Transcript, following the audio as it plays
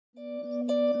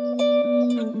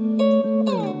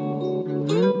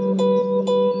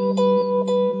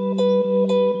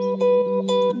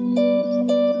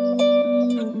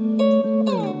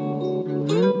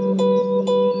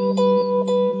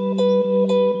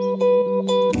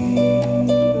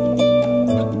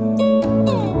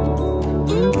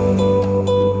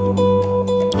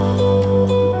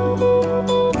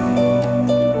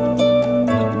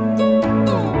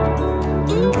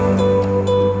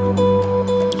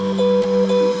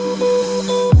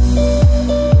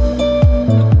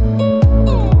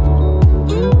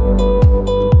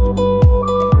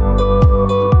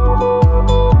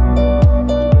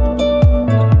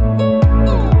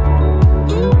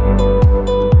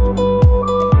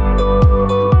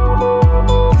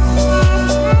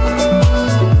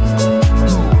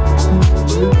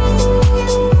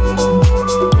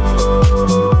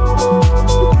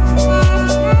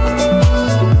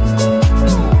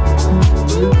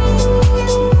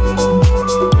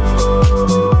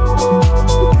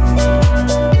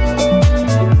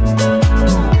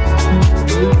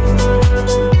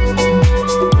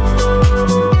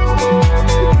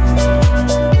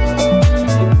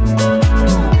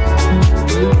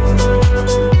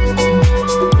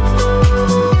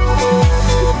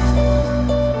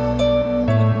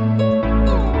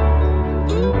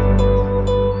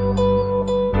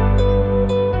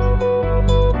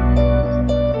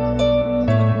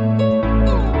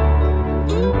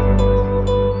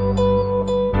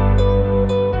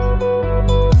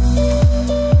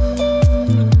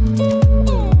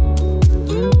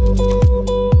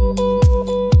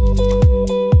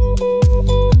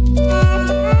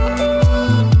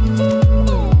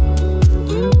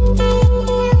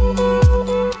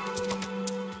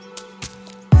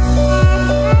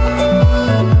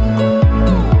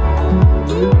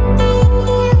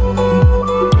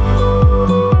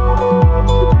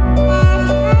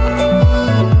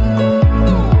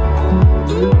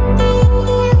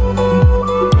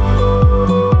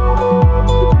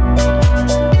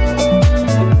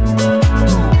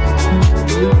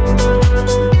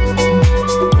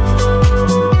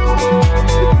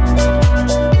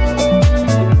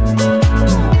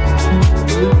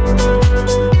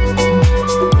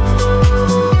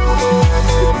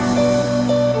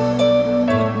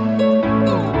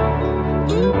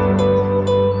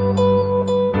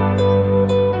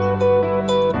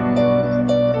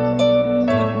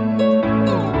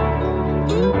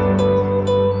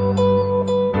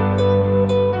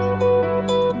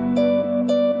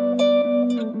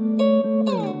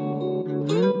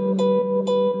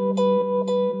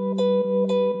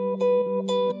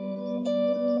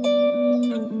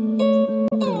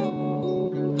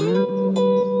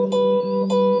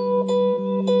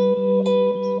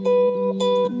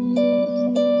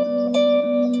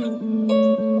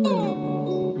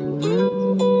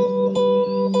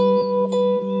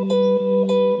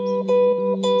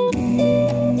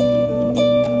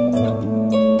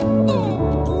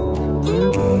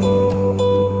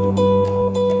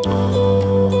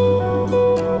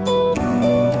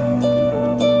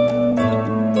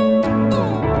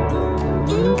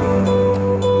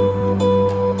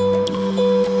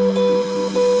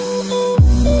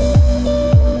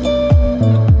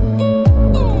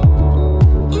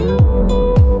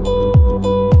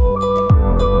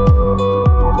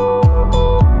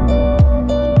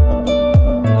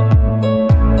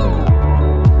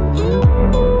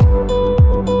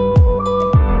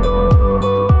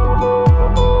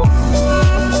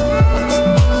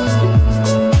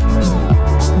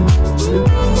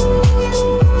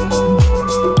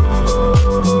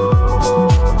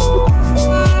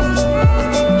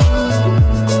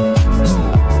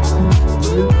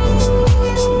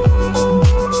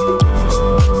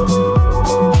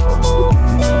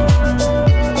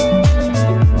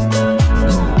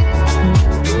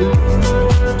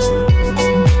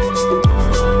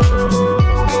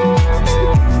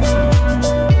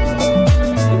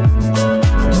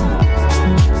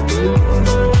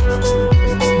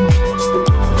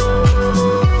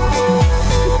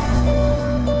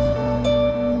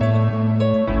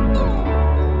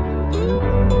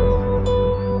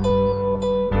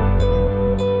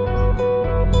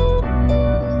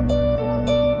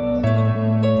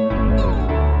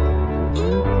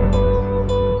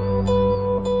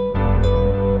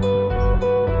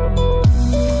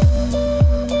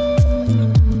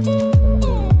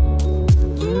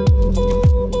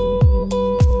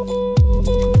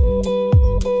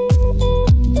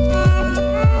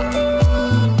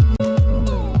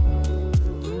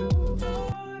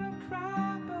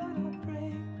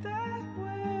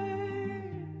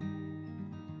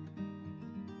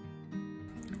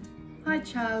Hi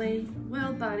Charlie,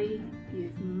 well buddy,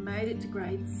 you've made it to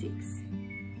grade 6.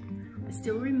 I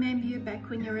still remember you back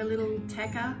when you were a little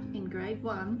tacker in grade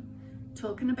 1,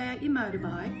 talking about your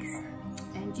motorbikes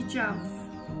and your jumps,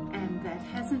 and that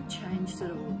hasn't changed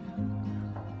at all.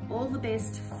 All the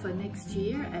best for next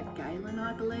year at Galen,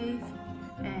 I believe,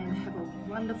 and have a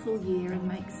wonderful year and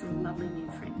make some lovely new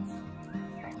friends.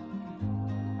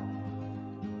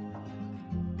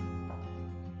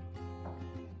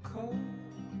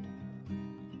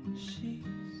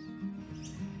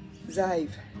 Zave,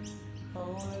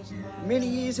 many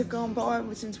years have gone by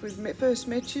since we've first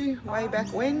met you, way back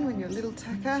when you're a little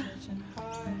tacker.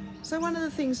 So one of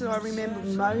the things that I remember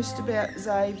most about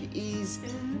Zave is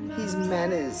his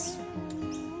manners.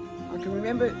 I can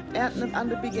remember out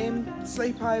under Big M,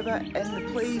 sleepover, and the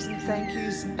please and thank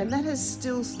yous, and that has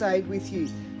still stayed with you.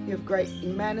 You have great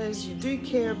manners, you do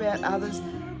care about others.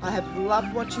 I have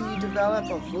loved watching you develop.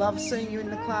 I've loved seeing you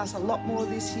in the class a lot more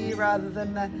this year rather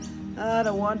than I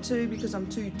don't want to because I'm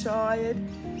too tired.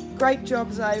 Great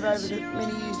job, Zave, over the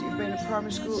many years that you've been at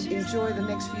primary school. Enjoy the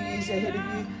next few years ahead of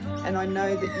you, and I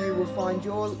know that you will find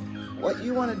what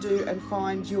you want to do and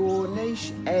find your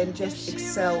niche and just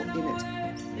excel in it.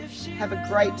 Have a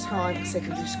great time at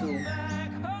secondary school.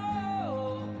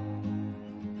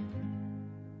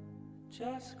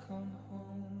 Just come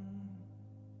home.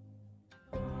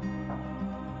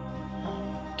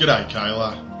 G'day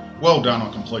Kayla. Well done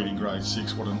on completing grade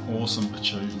 6, what an awesome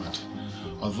achievement.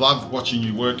 I've loved watching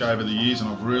you work over the years and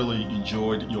I've really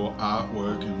enjoyed your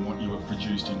artwork and what you have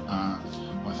produced in art.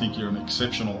 I think you're an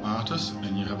exceptional artist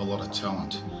and you have a lot of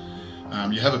talent.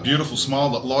 You have a beautiful smile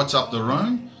that lights up the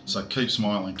room, so keep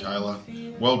smiling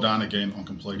Kayla. Well done again on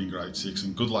completing grade 6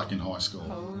 and good luck in high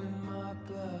school.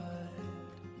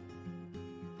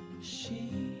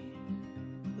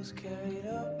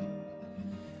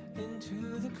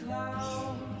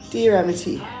 Dear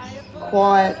Amity,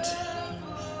 quiet,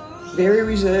 very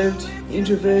reserved,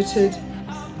 introverted,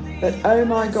 but oh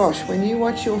my gosh, when you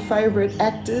watch your favourite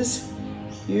actors,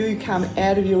 you come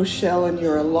out of your shell and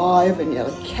you're alive and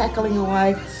you're cackling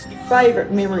away.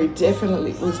 Favourite memory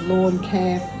definitely was Lawn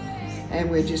Camp, and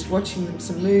we're just watching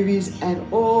some movies and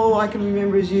all I can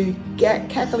remember is you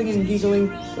cackling and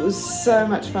giggling. It was so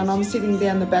much fun. I'm sitting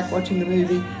down the back watching the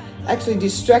movie, actually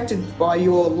distracted by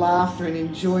your laughter and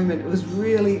enjoyment. It was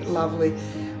really lovely.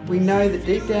 We know that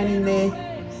deep down in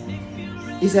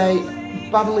there is a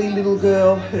bubbly little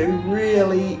girl who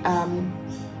really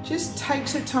just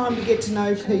takes her time to get to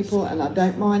know people, and I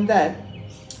don't mind that.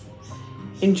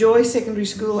 Enjoy secondary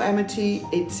school, Amity.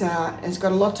 It has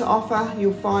got a lot to offer.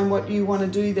 You'll find what you want to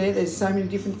do there. There's so many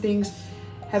different things.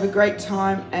 Have a great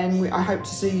time, and I hope to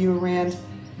see you around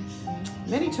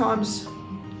many times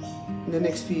in the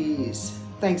next few years.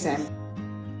 Thanks, Am.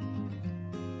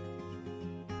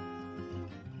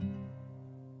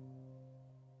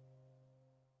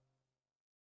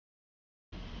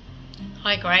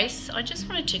 Hi Grace, I just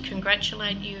wanted to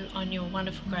congratulate you on your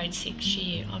wonderful grade 6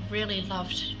 year. I've really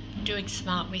loved doing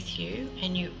Smart with you,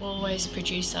 and you always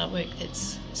produce artwork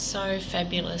that's so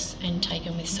fabulous and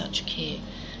taken with such care.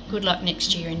 Good luck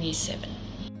next year in year 7.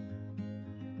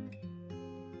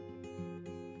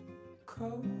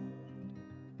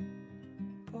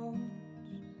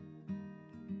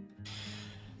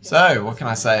 So, what can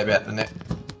I say about the net?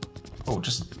 Oh,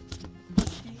 just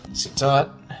sit tight.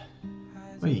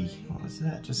 Wee, what was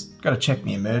that? Just got to check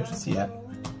the emergency app.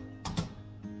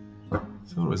 Thought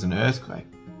it was an earthquake.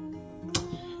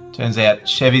 Turns out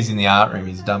Chevy's in the art room.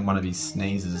 He's done one of his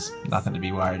sneezes. Nothing to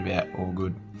be worried about. All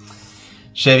good.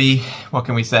 Chevy, what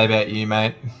can we say about you,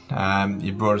 mate?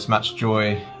 You brought us much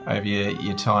joy over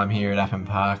your time here at Upham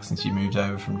Park since you moved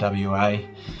over from WA.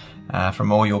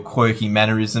 From all your quirky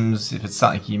mannerisms, if it's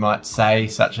something you might say,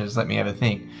 such as, let me have a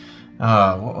think.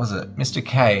 Oh, what was it? Mr.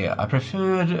 K, I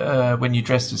preferred when you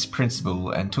dressed as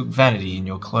principal and took vanity in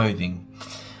your clothing.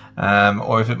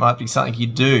 Or if it might be something you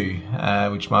do,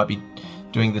 which might be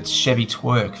doing the Chevy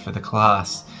twerk for the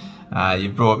class.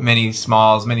 You've brought many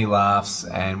smiles, many laughs,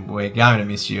 and we're going to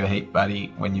miss you a heap,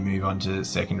 buddy, when you move on to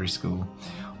secondary school.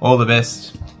 All the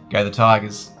best. Go the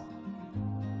Tigers.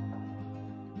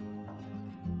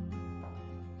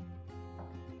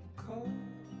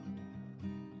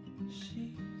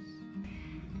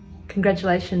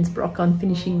 Congratulations, Brock, on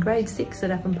finishing grade 6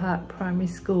 at Upham Park Primary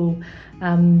School.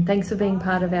 Thanks for being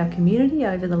part of our community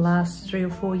over the last 3 or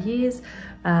 4 years.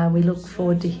 We look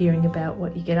forward to hearing about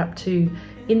what you get up to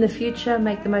in the future.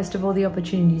 Make the most of all the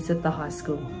opportunities at the high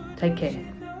school. Take care.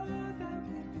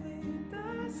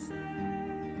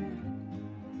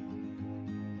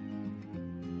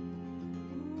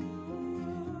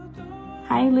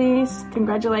 Hi Hey Liz,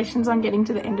 congratulations on getting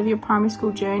to the end of your primary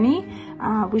school journey.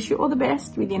 Wish you all the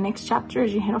best with your next chapter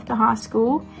as you head off to high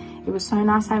school. It was so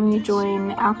nice having you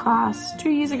join our class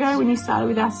 2 years ago when you started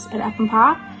with us at Appen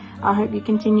Park. I hope you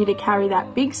continue to carry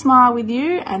that big smile with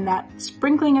you and that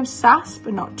sprinkling of sass,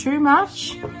 but not too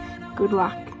much. Good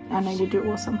luck. I know you do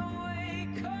awesome.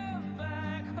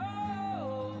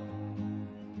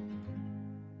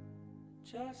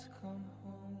 Just come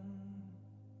home.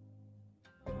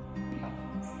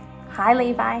 Hi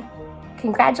Levi.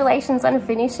 Congratulations on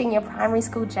finishing your primary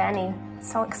school journey.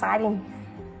 It's so exciting.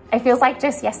 It feels like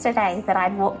just yesterday that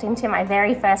I'd walked into my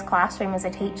very first classroom as a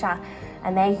teacher,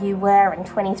 and there you were and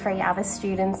 23 other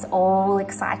students all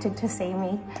excited to see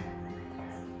me.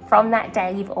 From that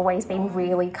day, you've always been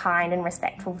really kind and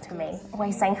respectful to me,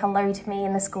 always saying hello to me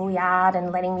in the schoolyard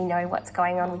and letting me know what's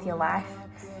going on with your life.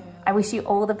 I wish you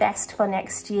all the best for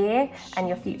next year and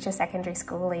your future secondary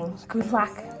schooling. Good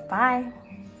luck. Bye.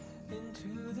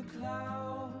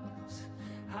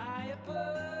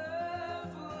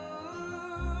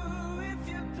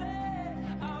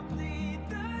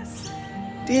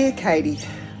 Dear Katie,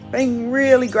 been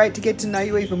really great to get to know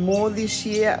you even more this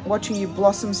year, watching you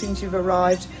blossom since you've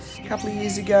arrived a couple of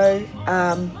years ago.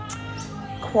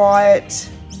 Quiet,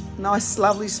 nice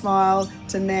lovely smile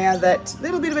to now that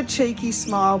little bit of a cheeky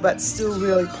smile but still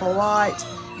really polite.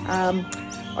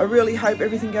 I really hope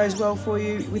everything goes well for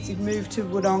you with your move to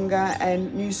Wodonga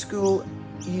and new school.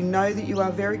 You know that you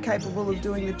are very capable of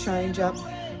doing the change up,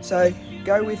 so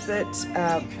go with it.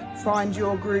 Find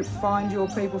your group, find your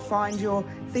people, find your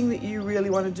thing that you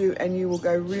really want to do, and you will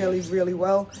go really, really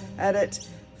well at it.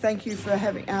 Thank you for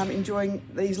having enjoying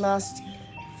this last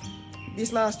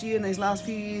year and these last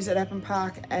few years at Appen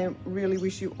Park, and really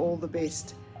wish you all the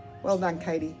best. Well done,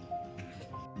 Katie.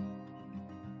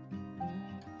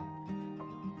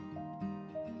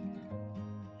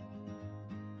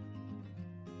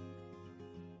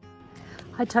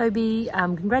 Hi Toby,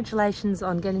 congratulations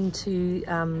on getting to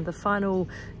the final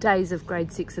days of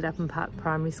grade 6 at Appen Park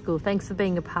Primary School. Thanks for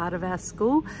being a part of our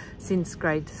school since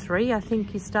grade 3, I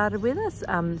think you started with us.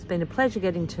 It's been a pleasure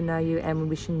getting to know you, and we're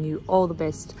wishing you all the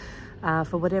best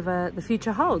for whatever the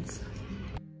future holds.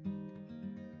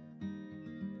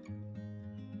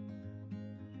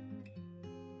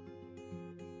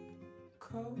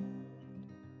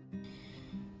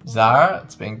 Zara,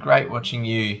 it's been great watching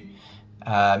you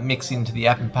mix into the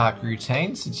Appen Park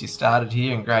routine since you started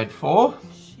here in grade 4.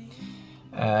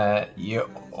 You're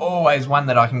always one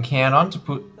that I can count on to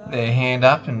put their hand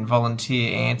up and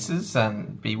volunteer answers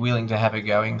and be willing to have a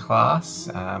go in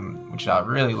class, which I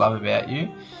really love about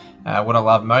you. What I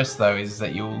love most though is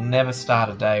that you'll never start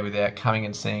a day without coming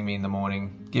and seeing me in the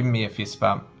morning, giving me a fist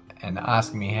bump and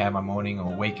asking me how my morning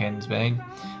or weekend's been,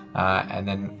 and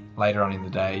then later on in the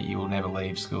day you will never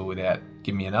leave school without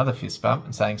giving me another fist bump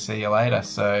and saying see you later.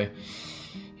 So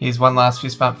here's one last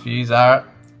fist bump for you, Zara.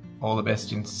 All the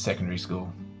best in secondary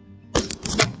school.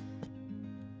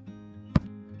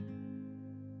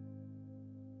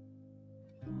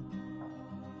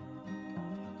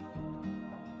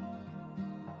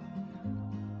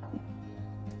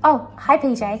 Oh, hi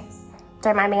PJ.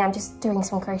 Don't mind me, I'm just doing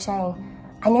some crocheting.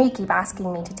 I know you keep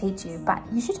asking me to teach you, but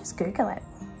you should just Google it.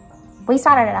 We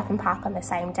started at Appen Park on the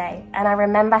same day, and I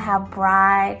remember how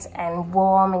bright and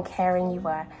warm and caring you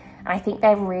were. And I think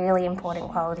they're really important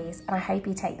qualities, and I hope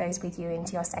you take those with you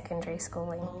into your secondary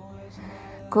schooling.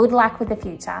 Good luck with the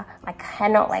future. I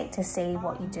cannot wait to see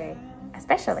what you do,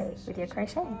 especially with your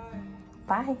crocheting.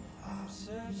 Bye.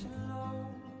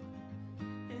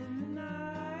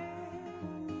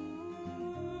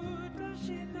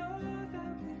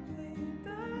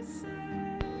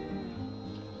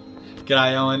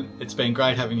 G'day Owen, it's been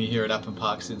great having you here at Appen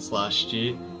Park since last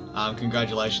year.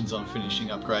 Congratulations on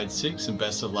finishing up grade 6 and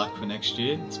best of luck for next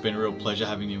year. It's been a real pleasure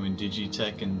having you in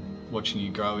Digitech and watching you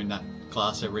grow in that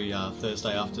class every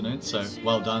Thursday afternoon, so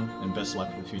well done and best of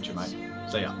luck for the future, mate.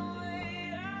 See ya.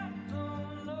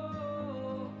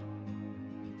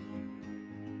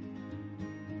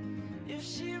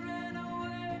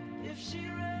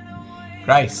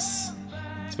 Grace,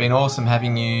 it's been awesome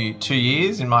having you 2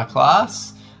 years in my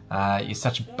class. You're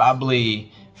such a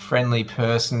bubbly, friendly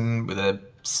person with a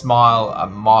smile a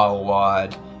mile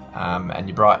wide, and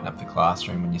you brighten up the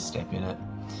classroom when you step in it.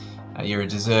 You're a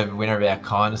deserved winner of our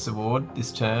Kindness Award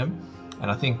this term, and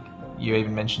I think you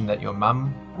even mentioned that your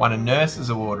mum won a Nurses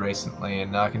Award recently,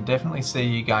 and I can definitely see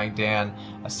you going down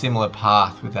a similar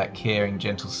path with that caring,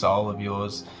 gentle soul of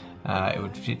yours. It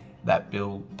would fit that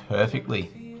bill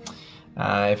perfectly.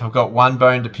 If I've got one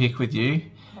bone to pick with you,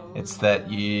 It's that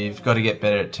you've got to get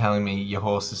better at telling me your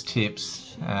horse's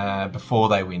tips before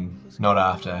they win, not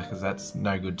after, because that's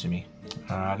no good to me.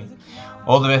 Alrighty.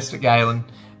 All the best at Galen.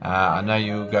 I know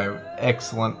you'll go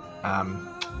excellent.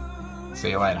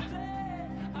 See you later.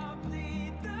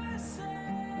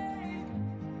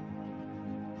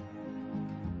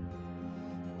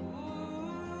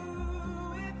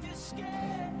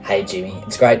 Hey Jimmy,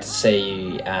 it's great to see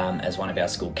you as one of our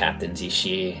school captains this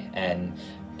year, and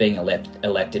being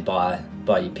elected by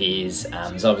your peers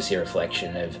is obviously a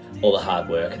reflection of all the hard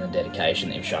work and the dedication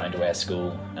that you've shown to our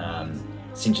school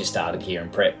since you started here in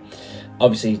prep.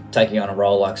 Obviously, taking on a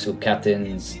role like school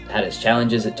captain's had its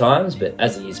challenges at times, but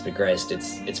as the years progressed,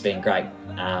 it's been great,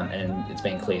 and it's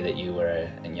been clear that you were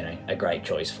a great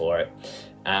choice for it.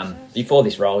 Before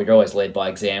this role, you're always led by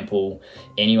example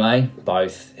anyway,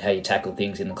 both how you tackle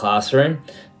things in the classroom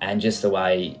and just the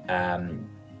way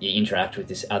you interact with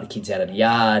this other kids out in the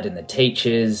yard and the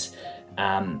teachers.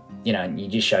 You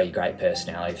just show your great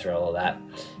personality through all of that.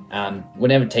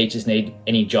 Whenever teachers need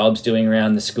any jobs doing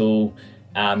around the school,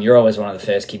 you're always one of the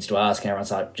first kids to ask, and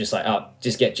everyone's like, oh,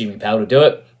 just get Jimmy Powell to do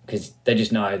it, because they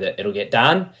just know that it'll get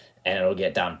done and it'll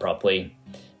get done properly.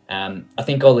 I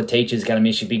think all the teachers are going to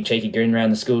miss your big cheeky grin around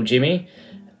the school, Jimmy.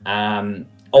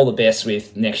 All the best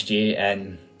with next year,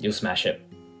 and you'll smash it.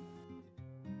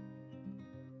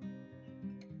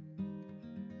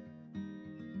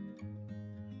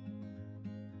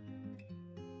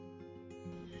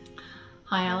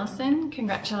 Hi Alison,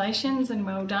 congratulations and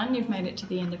well done. You've made it to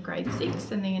the end of grade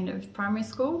 6 and the end of primary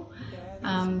school.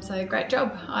 So great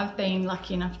job. I've been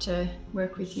lucky enough to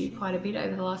work with you quite a bit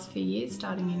over the last few years,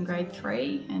 starting in grade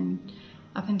 3 and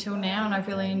up until now, and I've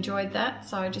really enjoyed that.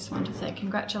 So I just want to say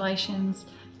congratulations.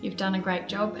 You've done a great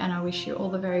job, and I wish you all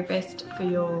the very best for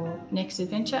your next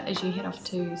adventure as you head off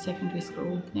to secondary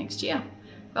school next year.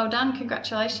 Well done,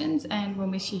 congratulations, and we'll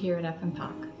miss you here at Appin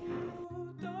Park.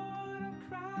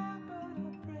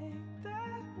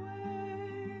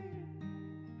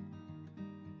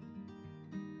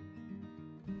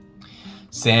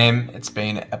 Sam, it's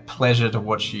been a pleasure to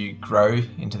watch you grow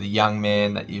into the young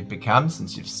man that you've become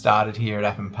since you've started here at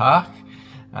Appin Park.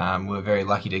 We're very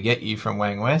lucky to get you from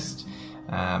Wang West,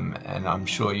 and I'm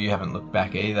sure you haven't looked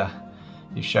back either.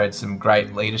 You've showed some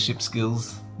great leadership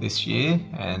skills this year,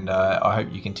 and I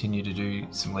hope you continue to do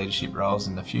some leadership roles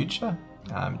in the future.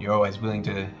 You're always willing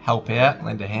to help out,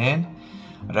 lend a hand.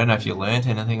 I don't know if you learnt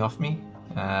anything off me.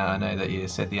 I know that you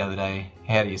said the other day,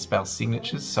 how do you spell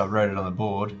signatures? So I wrote it on the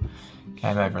board.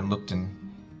 Came over and looked,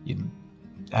 and you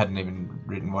hadn't even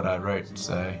written what I wrote,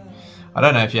 so I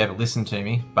don't know if you ever listened to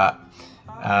me, but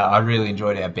I really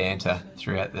enjoyed our banter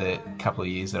throughout the couple of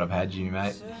years that I've had you,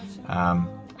 mate,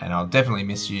 and I'll definitely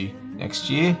miss you next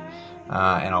year,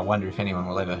 and I wonder if anyone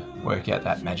will ever work out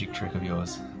that magic trick of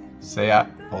yours. See ya,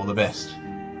 all the best.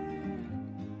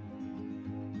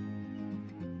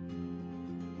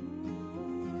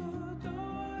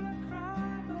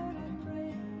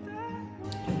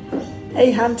 Hey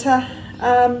Hunter,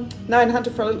 known Hunter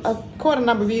for quite a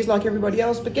number of years like everybody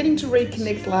else, but getting to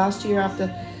reconnect last year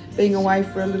after being away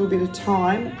for a little bit of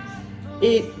time,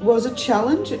 it was a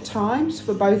challenge at times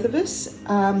for both of us,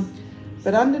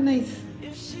 but underneath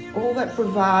all that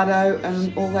bravado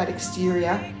and all that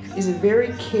exterior is a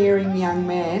very caring young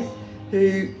man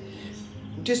who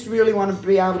just really want to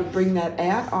be able to bring that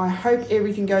out. I hope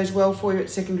everything goes well for you at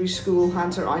secondary school,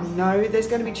 Hunter. I know there's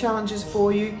going to be challenges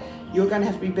for you. You're going to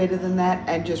have to be better than that,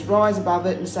 and just rise above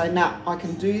it and say, nah, I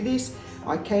can do this.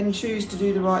 I can choose to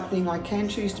do the right thing. I can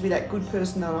choose to be that good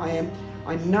person that I am.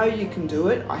 I know you can do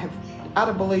it. I have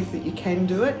utter belief that you can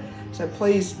do it. So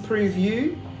please prove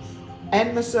you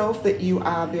and myself that you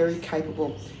are very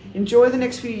capable. Enjoy the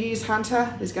next few years,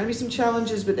 Hunter. There's going to be some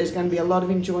challenges, but there's going to be a lot of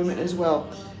enjoyment as well.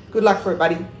 Good luck for it,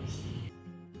 buddy.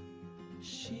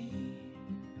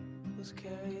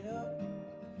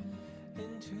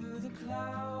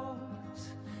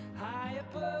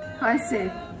 Hi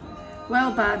Seth.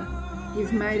 Well bud,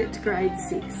 you've made it to grade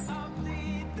 6.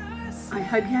 I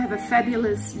hope you have a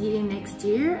fabulous year next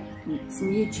year, and it's a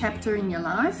new chapter in your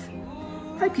life.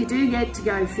 Hope you do get to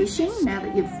go fishing now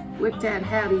that you've worked out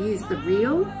how to use the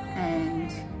reel,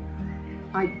 and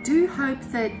I do hope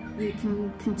that you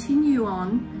can continue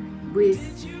on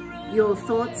with your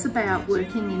thoughts about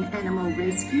working in animal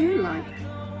rescue like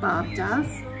Barb does.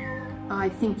 I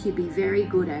think you'd be very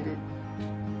good at it.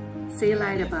 See you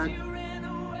later, bud.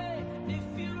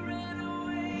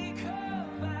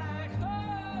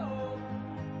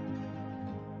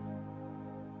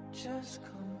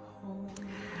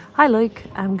 Hi Luke,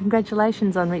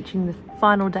 congratulations on reaching the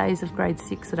final days of grade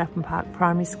 6 at Upton Park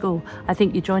Primary School. I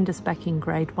think you joined us back in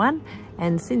grade 1,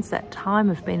 and since that time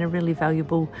have been a really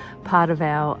valuable part of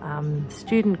our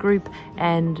student group,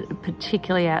 and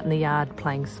particularly out in the yard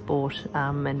playing sport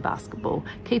and basketball.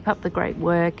 Keep up the great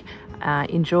work,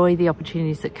 enjoy the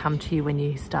opportunities that come to you when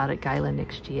you start at Gala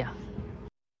next year.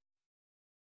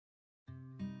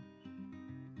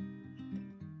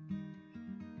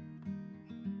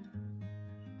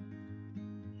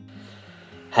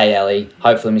 Hey Ellie,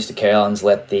 hopefully Mr. Curlin's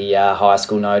let the high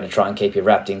school know to try and keep you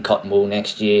wrapped in cotton wool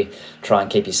next year, try and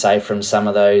keep you safe from some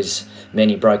of those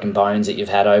many broken bones that you've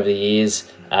had over the years.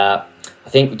 I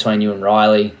think between you and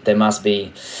Riley, there must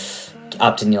be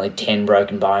up to nearly 10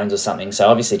 broken bones or something, so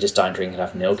obviously just don't drink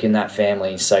enough milk in that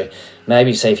family. So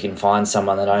maybe see if you can find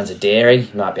someone that owns a dairy.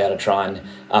 You might be able to try and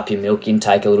up your milk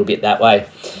intake a little bit that way.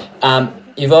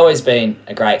 You've always been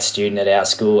a great student at our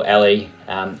school, Ellie.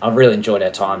 I've really enjoyed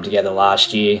our time together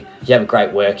last year. You have a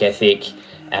great work ethic,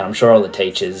 and I'm sure all the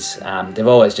teachers, they've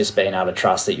always just been able to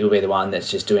trust that you'll be the one that's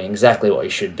just doing exactly what you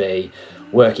should be,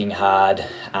 working hard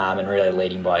and really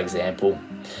leading by example.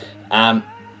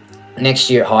 Next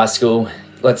year at high school,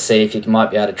 let's see if you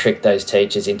might be able to trick those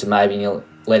teachers into maybe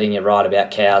letting you write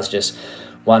about cows just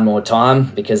one more time,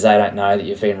 because they don't know that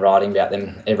you've been writing about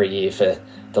them every year for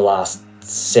the last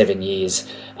 7 years.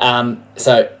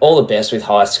 So all the best with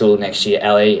high school next year,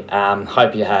 Ellie.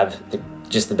 Hope you have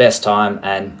just the best time,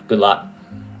 and good luck.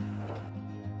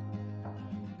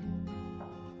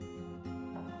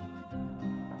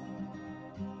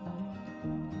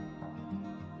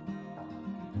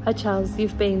 Hi Charles,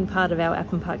 you've been part of our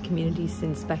Upton Park community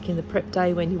since back in the prep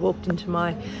day when you walked into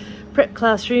my prep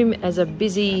classroom as a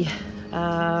busy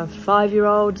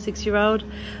 5-year-old, 6-year-old.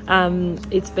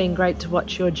 It's been great to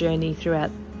watch your journey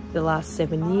throughout the last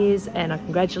 7 years, and I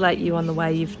congratulate you on the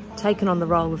way you've taken on the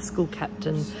role of school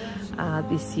captain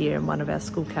this year, and one of our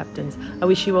school captains. I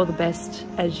wish you all the best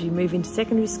as you move into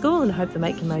secondary school, and hope to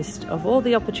make the most of all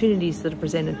the opportunities that are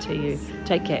presented to you.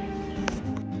 Take care.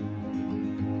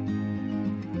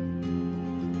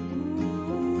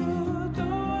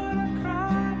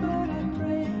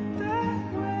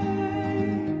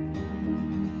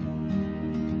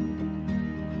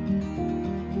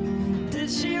 Did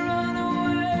she